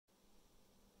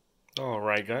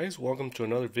Alright guys, welcome to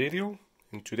another video.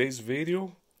 In today's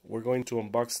video, we're going to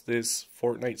unbox this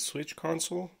Fortnite Switch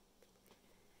console.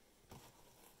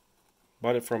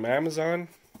 Bought it from Amazon.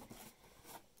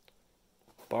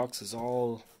 Box is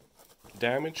all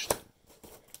damaged.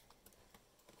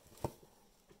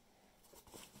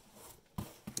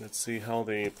 Let's see how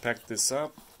they packed this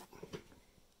up.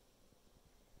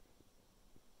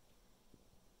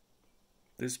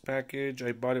 This package,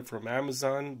 I bought it from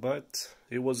Amazon, but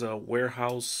it was a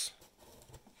warehouse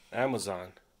Amazon.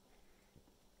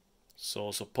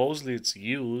 So supposedly it's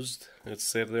used. It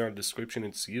said there in the description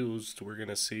it's used. We're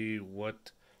gonna see in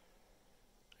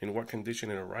what condition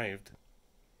it arrived.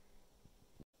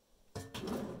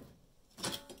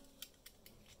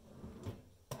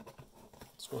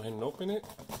 Let's go ahead and open it.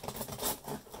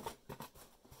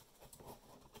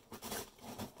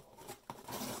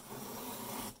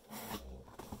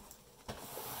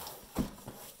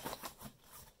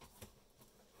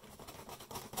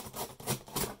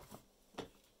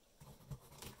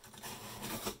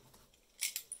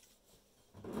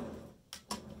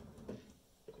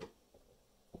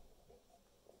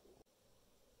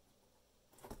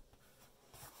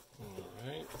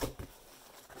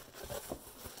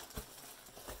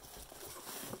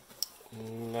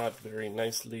 Not very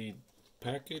nicely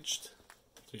packaged.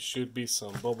 There should be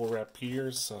some bubble wrap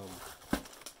here, some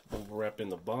bubble wrap in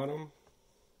the bottom.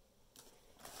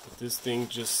 But this thing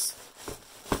just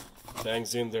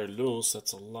bangs in there loose.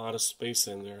 That's a lot of space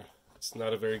in there. It's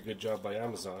not a very good job by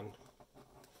Amazon.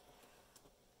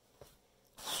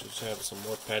 Should have some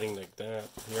more padding like that.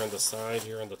 Here on the side,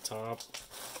 here on the top,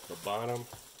 the bottom.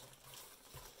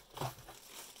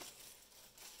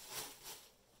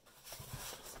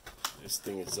 This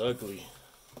thing is ugly.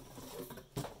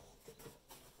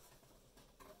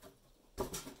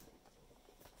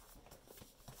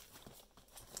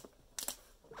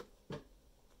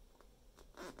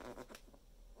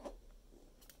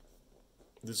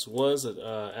 This was an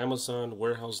Amazon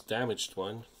warehouse damaged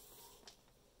one,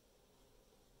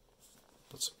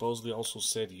 but supposedly also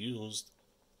said used.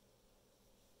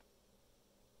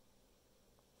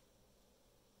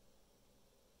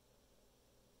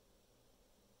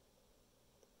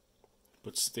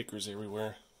 Put stickers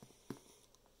everywhere.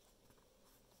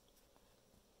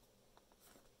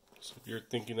 So if you're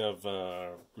thinking of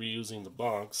reusing the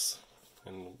box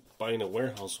and buying a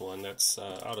warehouse one, that's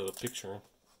out of the picture.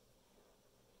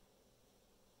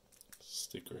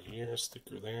 Sticker here,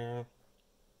 sticker there.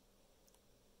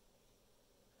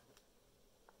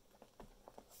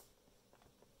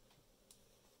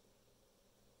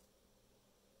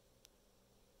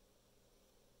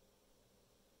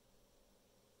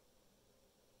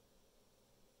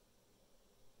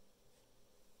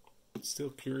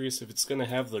 Still curious if it's gonna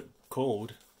have the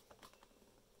code.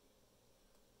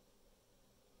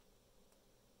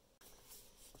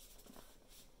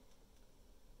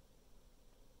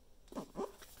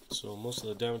 So most of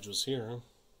the damage was here.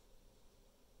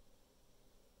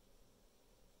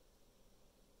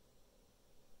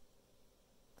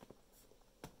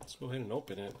 Let's go ahead and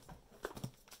open it.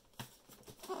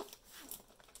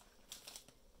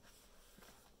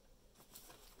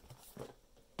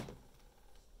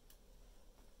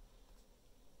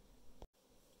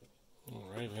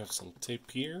 Alright, we have some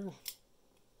tape here.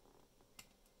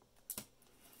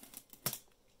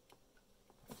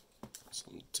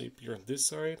 Some tape here on this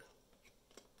side.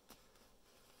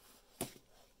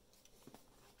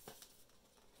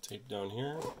 Tape down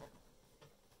here.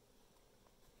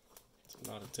 It's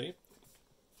a lot of tape.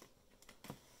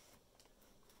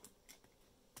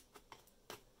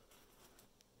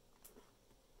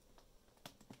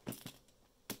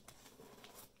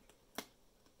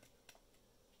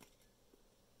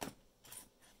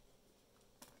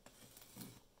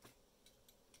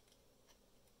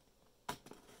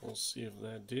 We'll see if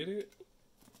that did it.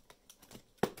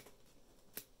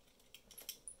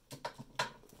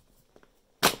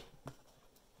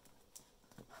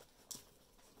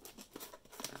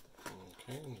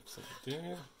 Okay, looks like it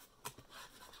did.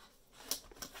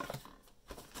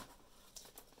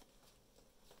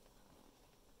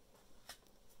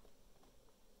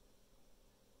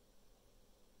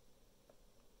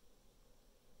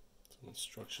 Some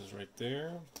instructions right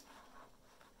there.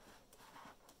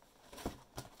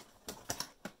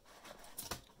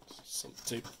 Some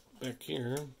tape back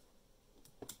here.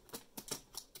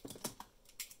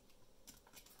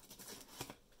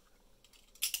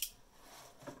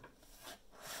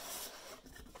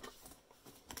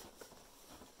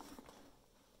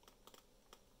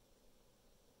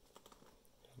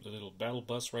 The little battle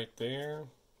bus right there.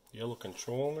 Yellow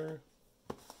controller.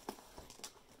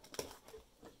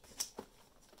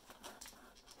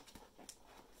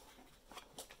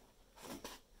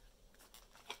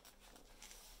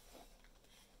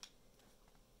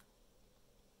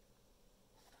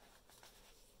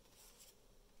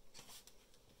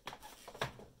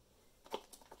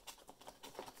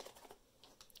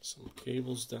 Some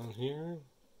cables down here.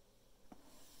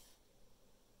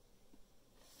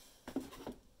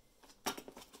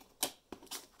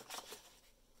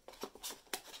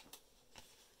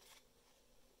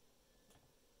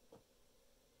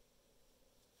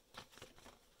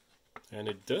 And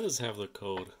it does have the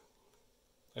code.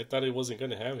 I thought it wasn't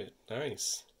going to have it.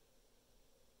 Nice.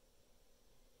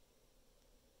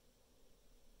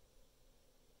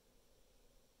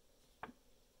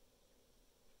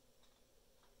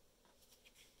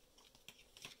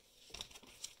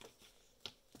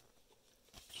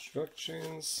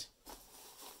 Instructions.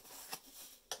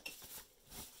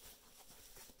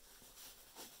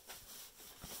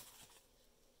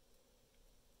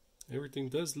 Everything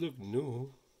does look new.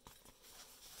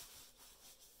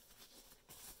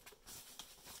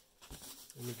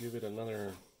 Let me give it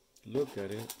another look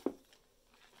at it.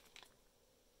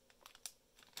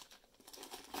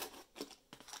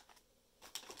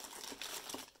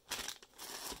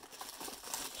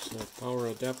 So power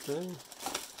adapter.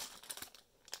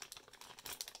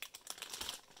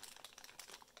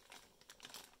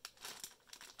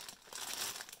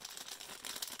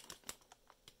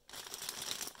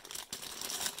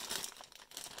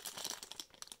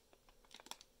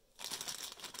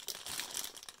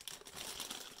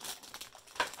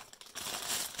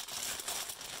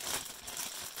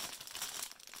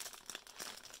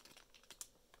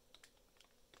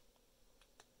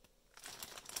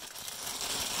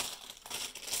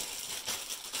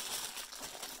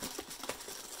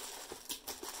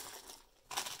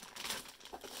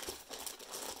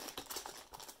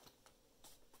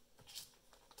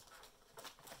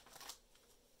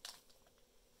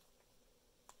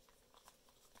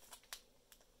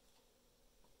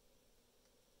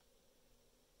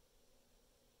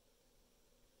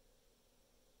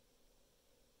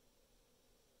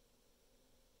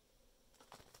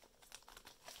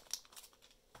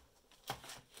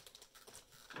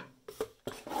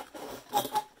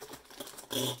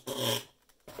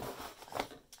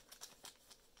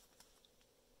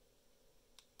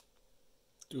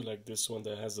 Do like this one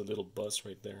that has a little bus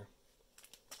right there.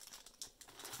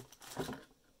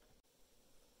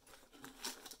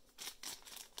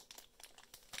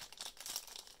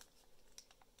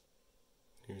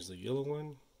 Here's the yellow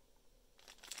one.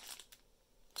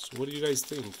 So what do you guys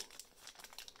think?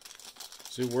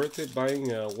 Is it worth it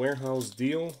buying a warehouse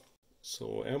deal?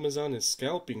 So Amazon is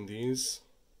scalping these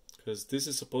because this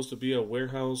is supposed to be a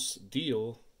warehouse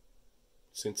deal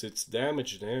since it's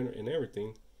damaged and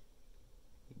everything.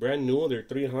 Brand new, they're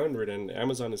 $300 and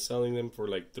Amazon is selling them for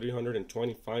like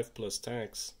 $325 plus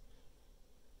tax.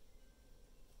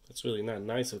 That's really not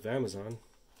nice of Amazon.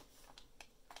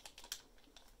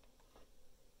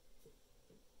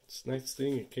 It's a nice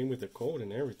thing it came with a code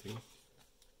and everything.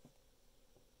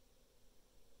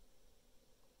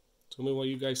 Tell me what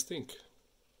you guys think.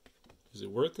 Is it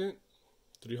worth it?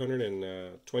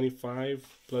 $325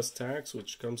 plus tax,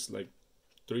 which comes like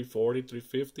 $340,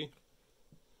 $350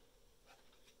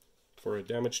 for a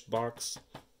damaged box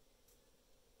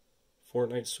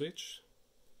Fortnite Switch.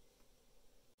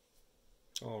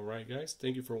 Alright guys,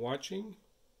 thank you for watching.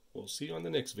 We'll see you on the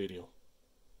next video.